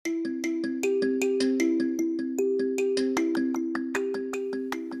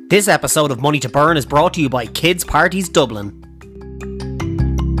This episode of Money to Burn is brought to you by Kids Parties Dublin.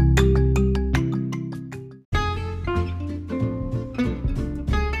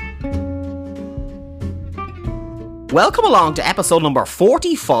 Welcome along to episode number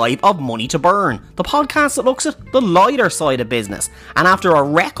 45 of Money to Burn, the podcast that looks at the lighter side of business. And after a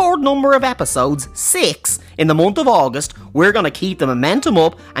record number of episodes, 6, in the month of August, we're going to keep the momentum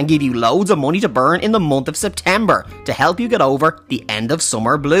up and give you loads of money to burn in the month of September to help you get over the end of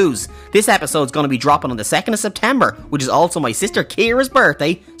summer blues. This episode's going to be dropping on the 2nd of September, which is also my sister Kira's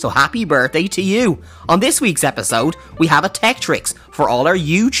birthday, so happy birthday to you. On this week's episode, we have a tech tricks for all our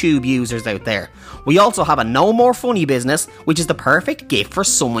YouTube users out there. We also have a No More Funny Business, which is the perfect gift for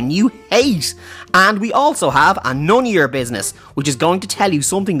someone you hate. And we also have a None of Your Business, which is going to tell you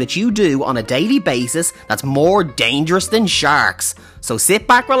something that you do on a daily basis that's more dangerous than sharks. So sit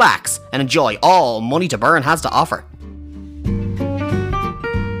back, relax, and enjoy all Money to Burn has to offer.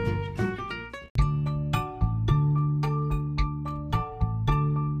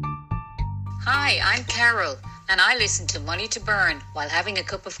 Hi, I'm Carol, and I listen to Money to Burn while having a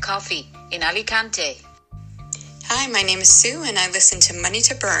cup of coffee in Alicante. Hi, my name is Sue, and I listen to Money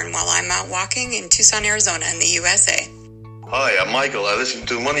to Burn while I'm out walking in Tucson, Arizona in the USA. Hi, I'm Michael. I listen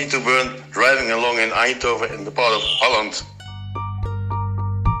to Money to Burn driving along in Eindhoven in the part of Holland.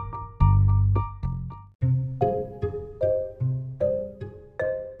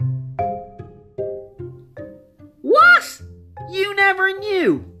 What? You never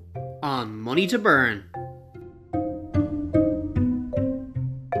knew? On Money to Burn.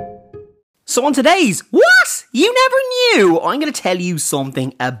 So on today's What? You Never Knew, I'm going to tell you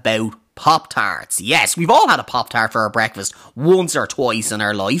something about Pop-Tarts. Yes, we've all had a Pop-Tart for our breakfast once or twice in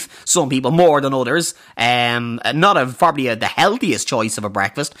our life. Some people more than others. Probably the healthiest choice of a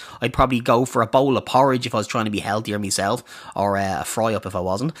breakfast. I'd probably go for a bowl of porridge if I was trying to be healthier myself, or a fry-up if I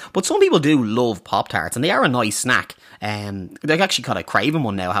wasn't. But some people do love Pop-Tarts, and they are a nice snack. They're actually kind of craving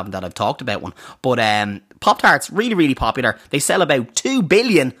one now, haven't that? I've talked about one. But Pop-Tarts, really, really popular. They sell about 2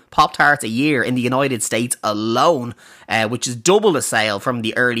 billion Pop-Tarts a year in the United States alone, which is double the sale from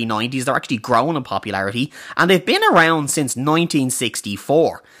the early 90s. They're actually growing in popularity, and they've been around since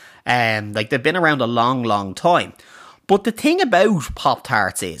 1964. They've been around a long, long time. But the thing about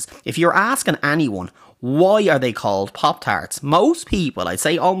Pop-Tarts is, if you're asking anyone, why are they called Pop-Tarts? Most people, I'd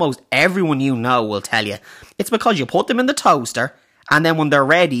say almost everyone you know, will tell you it's because you put them in the toaster and then when they're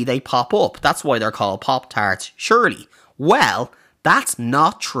ready they pop up. That's why they're called Pop-Tarts, surely. Well, that's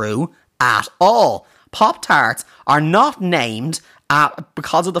not true at all. Pop-Tarts are not named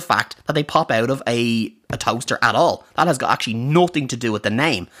because of the fact that they pop out of a toaster at all. That has got actually nothing to do with the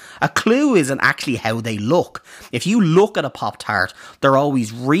name. A clue isn't actually how they look. If you look at a Pop-Tart, they're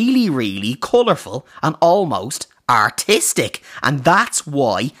always really, really colourful and almost artistic. And that's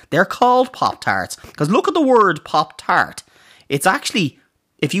why they're called Pop-Tarts. Because look at the word Pop-Tart. It's actually,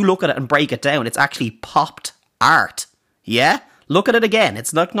 if you look at it and break it down, it's actually popped art. Yeah? Look at it again.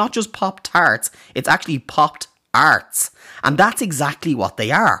 It's not just Pop-Tarts, it's actually popped arts. And that's exactly what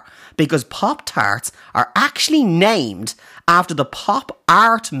they are. Because Pop-Tarts are actually named after the pop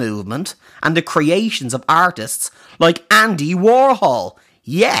art movement and the creations of artists like Andy Warhol.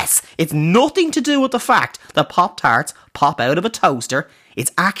 Yes, it's nothing to do with the fact that Pop-Tarts pop out of a toaster.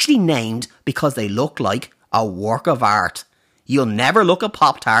 It's actually named because they look like a work of art. You'll never look at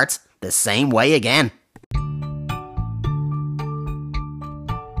Pop-Tarts the same way again.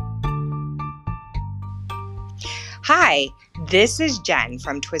 Hi, this is Jen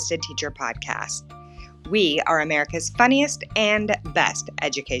from Twisted Teacher Podcast. We are America's funniest and best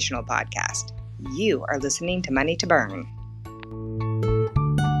educational podcast. You are listening to Money to Burn.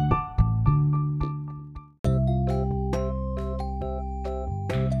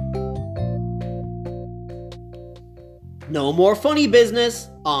 No More Funny Business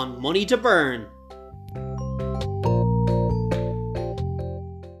on Money to Burn.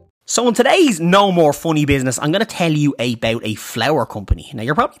 So in today's No More Funny Business, I'm going to tell you about a flour company. Now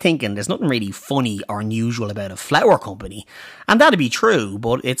you're probably thinking there's nothing really funny or unusual about a flour company. And that'd be true,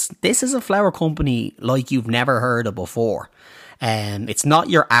 but this is a flour company like you've never heard of before. It's not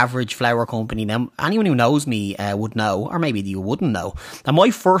your average flour company. Now, anyone who knows me would know, or maybe you wouldn't know, that my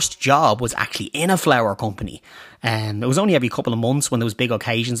first job was actually in a flour company. It was only every couple of months when there was big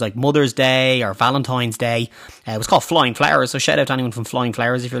occasions like Mother's Day or Valentine's Day. It was called Flying Flowers, so shout out to anyone from Flying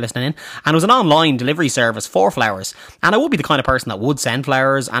Flowers if you're listening in. And it was an online delivery service for flowers. And I would be the kind of person that would send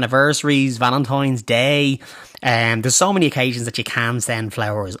flowers, anniversaries, Valentine's Day. There's so many occasions that you can send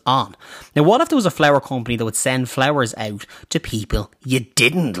flowers on. Now, what if there was a flower company that would send flowers out to people you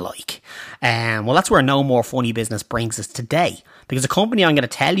didn't like? Well, that's where No More Funny Business brings us today. Because the company I'm going to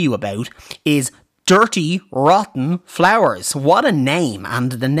tell you about is Dirty Rotten Flowers. What a name.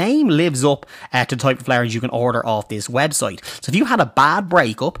 And the name lives up to the type of flowers you can order off this website. So if you had a bad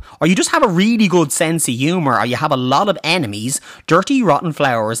breakup, or you just have a really good sense of humour, or you have a lot of enemies, Dirty Rotten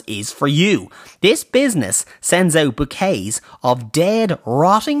Flowers is for you. This business sends out bouquets of dead,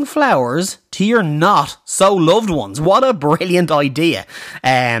 rotting flowers to your not so loved ones. What a brilliant idea.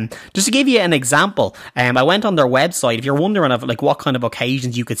 Just to give you an example, I went on their website. If you're wondering of like what kind of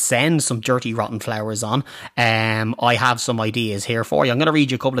occasions you could send some dirty rotten flowers on, I have some ideas here for you. I'm going to read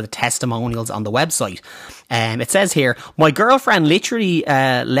you a couple of the testimonials on the website. It says here, my girlfriend literally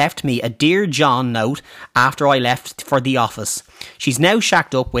left me a Dear John note after I left for the office. She's now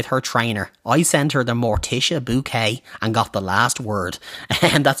shacked up with her trainer. I sent her the Morticia bouquet and got the last word.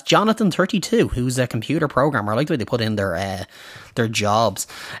 And that's Jonathan 32, who's a computer programmer. I like the way they put in their jobs.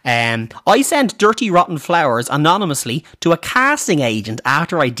 I sent Dirty Rotten Flowers anonymously to a casting agent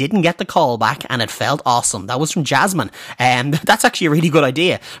after I didn't get the call back, and it felt awesome. That was from Jasmine. That's actually a really good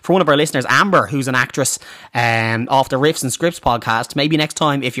idea for one of our listeners, Amber, who's an actress off the Riffs and Scripts podcast. Maybe next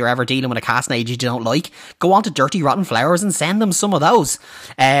time, if you're ever dealing with a casting agent you don't like, go on to Dirty Rotten Flowers and send them some of those.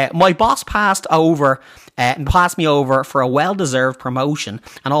 My boss passed me over for a well-deserved promotion,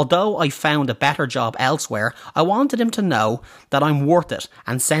 and although I found a better job elsewhere, I wanted him to know that I'm worth it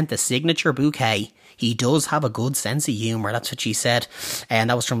and sent the signature bouquet. He does have a good sense of humour, that's what she said. And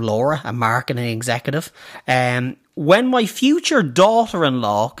that was from Laura, a marketing executive. When my future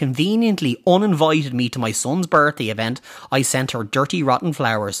daughter-in-law conveniently uninvited me to my son's birthday event, I sent her Dirty Rotten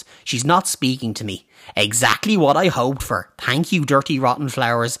Flowers. She's not speaking to me. Exactly what I hoped for. Thank you, Dirty Rotten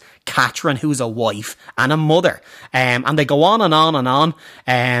Flowers. Catherine, who's a wife and a mother. And they go on and on and on.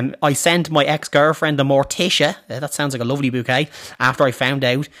 I sent my ex-girlfriend the Morticia. That sounds like a lovely bouquet. After I found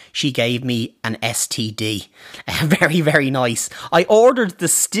out she gave me an STD. Very, very nice. I ordered the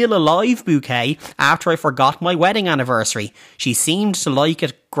Still Alive bouquet after I forgot my wedding anniversary. She seemed to like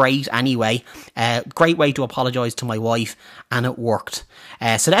it great anyway. Great way to apologise to my wife, and it worked.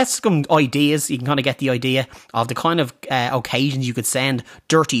 So that's some ideas. You can kind of get the idea of the kind of occasions you could send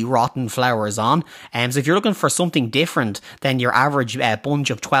dirty rotten flowers on. So if you're looking for something different than your average bunch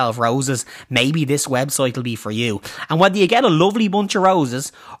of 12 roses, maybe this website will be for you. And whether you get a lovely bunch of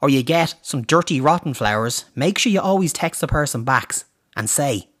roses or you get some dirty rotten flowers, make sure you always text the person back and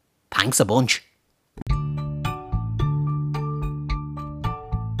say thanks a bunch.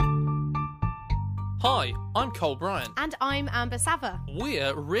 Hi, I'm Cole Bryant. And I'm Amber Sava.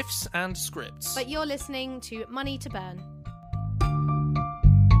 We're Riffs and Scripts. But you're listening to Money to Burn.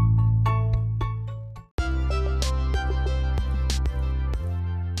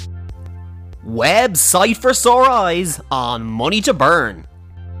 Website for sore eyes on Money to Burn.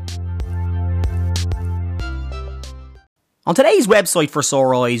 On today's website for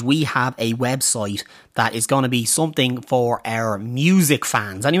sore eyes, we have a website that is going to be something for our music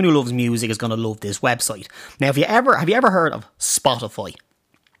fans. Anyone who loves music is going to love this website. Now, have you ever heard of Spotify?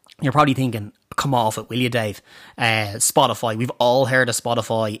 You're probably thinking, come off it, will you, Dave? Spotify. We've all heard of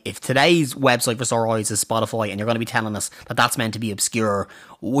Spotify. If today's website for sore eyes is Spotify and you're going to be telling us that that's meant to be obscure,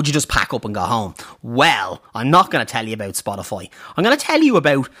 would you just pack up and go home? Well, I'm not going to tell you about Spotify. I'm going to tell you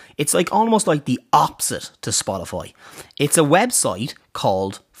about, it's like almost like the opposite to Spotify. It's a website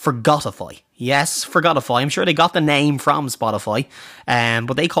called Forgotify. Yes, Forgotify. I'm sure they got the name from Spotify,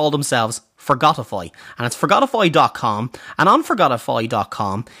 but they call themselves Forgotify. And it's Forgotify.com. And on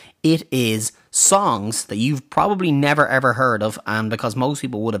Forgotify.com, it is songs that you've probably never ever heard of, and because most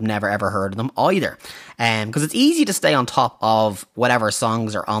people would have never ever heard of them either. Because it's easy to stay on top of whatever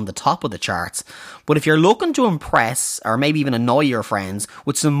songs are on the top of the charts. But if you're looking to impress, or maybe even annoy your friends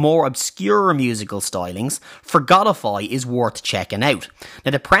with some more obscure musical stylings, Forgotify is worth checking out.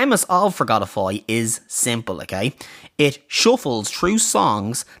 Now, the premise of Forgotify is simple, okay? It shuffles through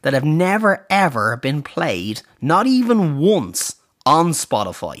songs that have never ever been played, not even once, on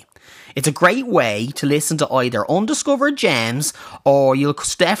Spotify. It's a great way to listen to either undiscovered gems, or you'll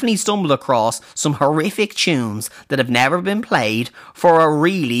definitely stumble across some horrific tunes that have never been played for a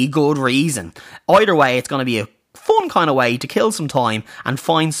really good reason. Either way, it's going to be a fun kind of way to kill some time and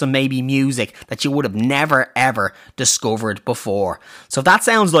find some maybe music that you would have never ever discovered before. So if that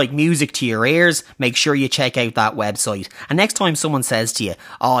sounds like music to your ears, make sure you check out that website. And next time someone says to you,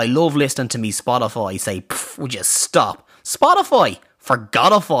 "Oh, I love listening to me Spotify," say, "Would you stop? Spotify,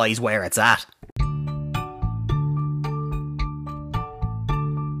 Forgotify is where it's at."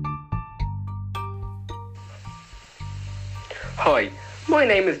 Hi, my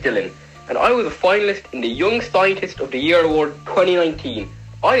name is Dylan, and I was a finalist in the Young Scientist of the Year Award 2019.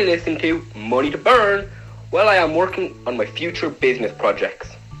 I listen to Money to Burn while I am working on my future business projects.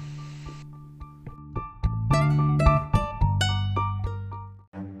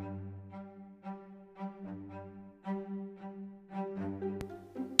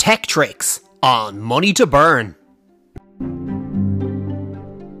 Tech tricks on Money to Burn.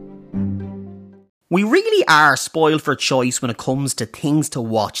 We really are spoiled for choice when it comes to things to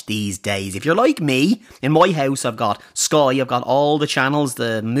watch these days. If you're like me, in my house I've got Sky, I've got all the channels,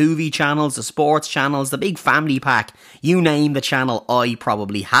 the movie channels, the sports channels, the big family pack. You name the channel, I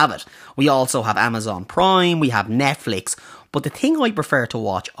probably have it. We also have Amazon Prime, we have Netflix. But the thing I prefer to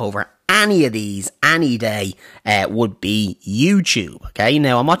watch over any of these, any day, would be YouTube, okay?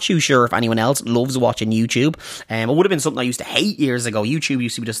 Now, I'm not too sure if anyone else loves watching YouTube. It would have been something I used to hate years ago. YouTube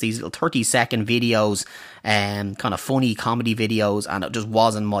used to be just these little 30-second videos, kind of funny comedy videos, and it just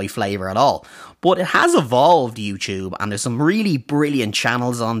wasn't my flavour at all. But it has evolved, YouTube, and there's some really brilliant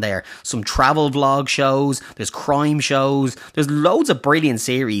channels on there. Some travel vlog shows, there's crime shows, there's loads of brilliant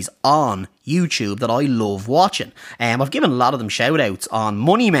series on YouTube that I love watching. I've given a lot of them shout-outs on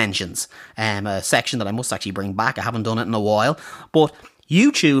Money Mentions, a section that I must actually bring back. I haven't done it in a while, but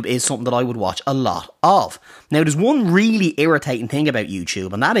YouTube is something that I would watch a lot of. Now, there's one really irritating thing about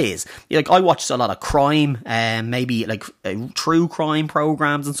YouTube, and that is, like, I watch a lot of crime, maybe like true crime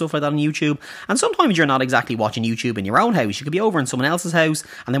programs and stuff like that on YouTube, and sometimes you're not exactly watching YouTube in your own house. You could be over in someone else's house,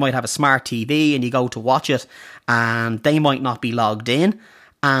 and they might have a smart TV, and you go to watch it, and they might not be logged in.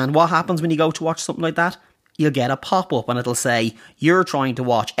 And what happens when you go to watch something like that? You'll get a pop-up and it'll say, "You're trying to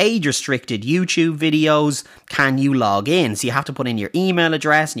watch age-restricted YouTube videos. Can you log in?" So you have to put in your email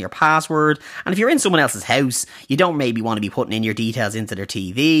address and your password. And if you're in someone else's house, you don't maybe want to be putting in your details into their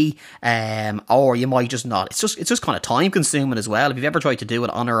TV, or you might just not. It's just kind of time-consuming as well. If you've ever tried to do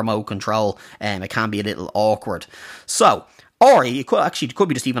it on a remote control, it can be a little awkward. So, or it could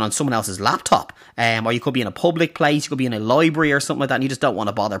be just even on someone else's laptop, or you could be in a public place, you could be in a library or something like that, and you just don't want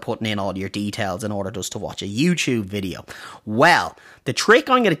to bother putting in all your details in order just to watch a YouTube video. Well, the trick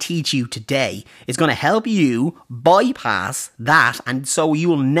I'm going to teach you today is going to help you bypass that, and so you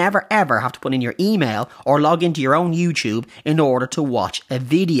will never ever have to put in your email or log into your own YouTube in order to watch a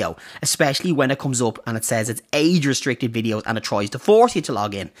video, especially when it comes up and it says it's age-restricted videos and it tries to force you to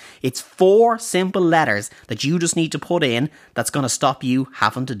log in. It's 4 simple letters that you just need to put in that's going to stop you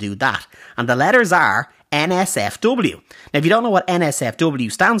having to do that. And the letters are NSFW. Now, if you don't know what NSFW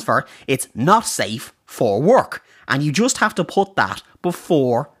stands for, it's not safe for work. And you just have to put that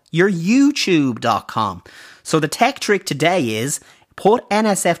before your YouTube.com. So the tech trick today is put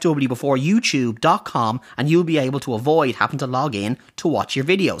NSFW before YouTube.com and you'll be able to avoid having to log in to watch your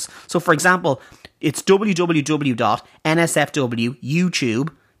videos. So for example, it's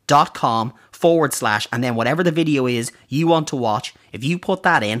www.nsfwyoutube.com/ and then whatever the video is you want to watch, if you put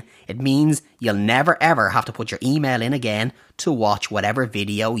that in, it means you'll never ever have to put your email in again to watch whatever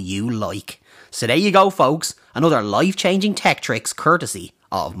video you like. So there you go, folks, another life-changing tech tricks courtesy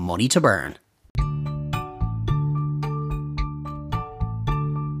of Money to Burn.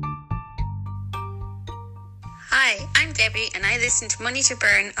 Hi, I'm Debbie and I listen to Money to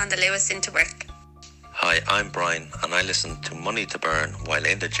Burn on the Lewis Into Work. Hi, I'm Brian, and I listen to Money to Burn while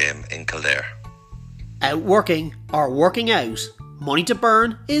in the gym in Kildare. Out working or working out, Money to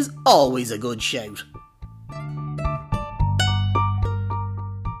Burn is always a good shout.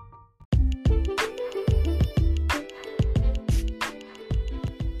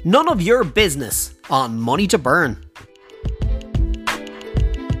 None of your business on Money to Burn.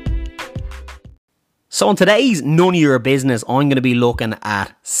 So in today's None of Your Business, I'm going to be looking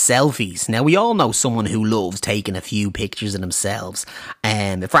at selfies. Now, we all know someone who loves taking a few pictures of themselves.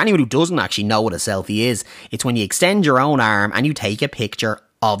 For anyone who doesn't actually know what a selfie is, it's when you extend your own arm and you take a picture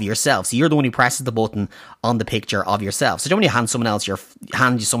of yourself. So you're the one who presses the button on the picture of yourself. So when you hand someone else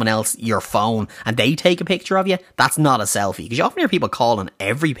your phone and they take a picture of you, that's not a selfie. Because you often hear people calling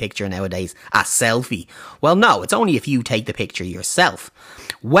every picture nowadays a selfie. Well, no, it's only if you take the picture yourself.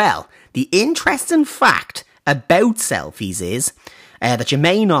 Well, the interesting fact about selfies is that you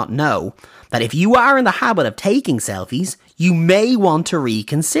may not know that if you are in the habit of taking selfies, you may want to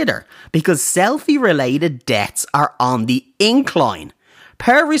reconsider, because selfie-related deaths are on the incline.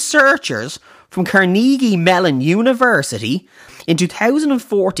 Per researchers from Carnegie Mellon University, in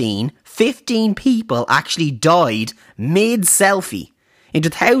 2014, 15 people actually died mid-selfie. In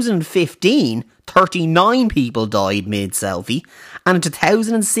 2015, 39 people died mid-selfie. And in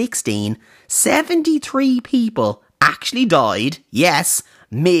 2016, 73 people actually died, yes,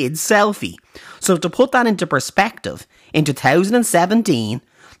 mid-selfie. So to put that into perspective, in 2017,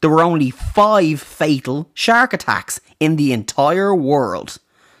 there were only 5 fatal shark attacks in the entire world.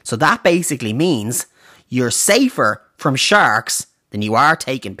 So that basically means you're safer from sharks than you are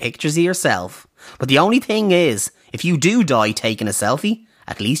taking pictures of yourself. But the only thing is, if you do die taking a selfie,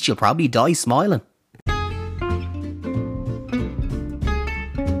 at least you'll probably die smiling.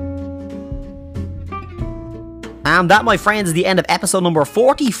 And that, my friends, is the end of episode number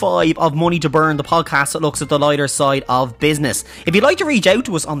 45 of Money to Burn, the podcast that looks at the lighter side of business. If you'd like to reach out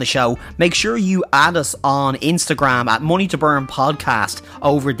to us on the show, make sure you add us on Instagram at Money to Burn Podcast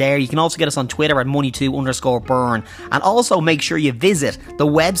over there. You can also get us on Twitter at money2_burn. And also make sure you visit the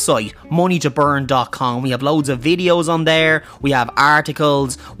website, moneytoburn.com. We have loads of videos on there. We have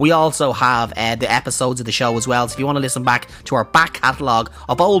articles. We also have the episodes of the show as well. So if you want to listen back to our back catalogue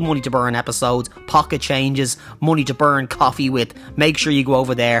of old Money to Burn episodes, pocket changes, Money to Burn coffee with, make sure you go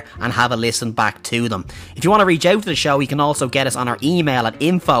over there and have a listen back to them. If you want to reach out to the show, you can also get us on our email at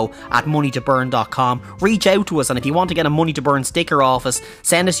info@moneytoburn.com. Reach out to us, and if you want to get a Money to Burn sticker off us,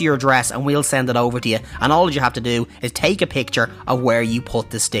 send us your address and we'll send it over to you. And all you have to do is take a picture of where you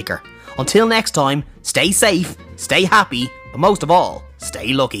put the sticker. Until next time, stay safe, stay happy, but most of all,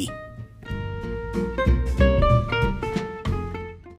 stay lucky.